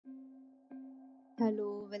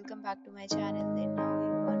Hello, welcome back to my channel. And now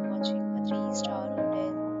you are watching a 3-star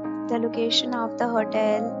hotel. The location of the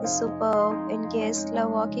hotel is superb and guests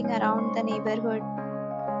love walking around the neighborhood.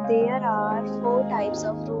 There are 4 types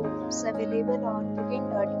of rooms available on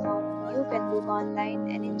booking.com. You can book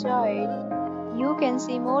online and enjoy it. You can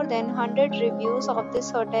see more than 100 reviews of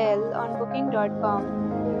this hotel on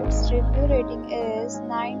booking.com. Its review rating is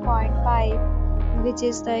 9.5, which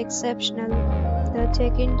is the exceptional. The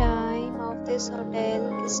check-in time of this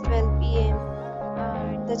hotel is 12 p.m.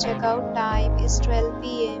 and the checkout time is 12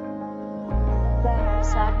 p.m.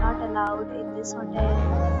 Pets are not allowed in this hotel.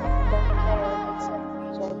 The hotel accepts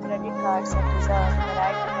major credit cards and reserves the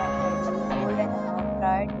right to temporarily hold an amount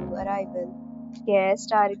prior to arrival.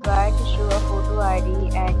 Guests are required to show a photo ID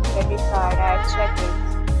and credit card at check-in.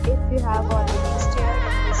 If you have already stayed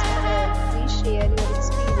in this hotel, please share your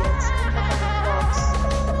experience in the comment box.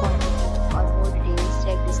 For more details,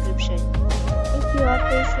 check description. If you are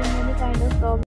facing any kind of problem,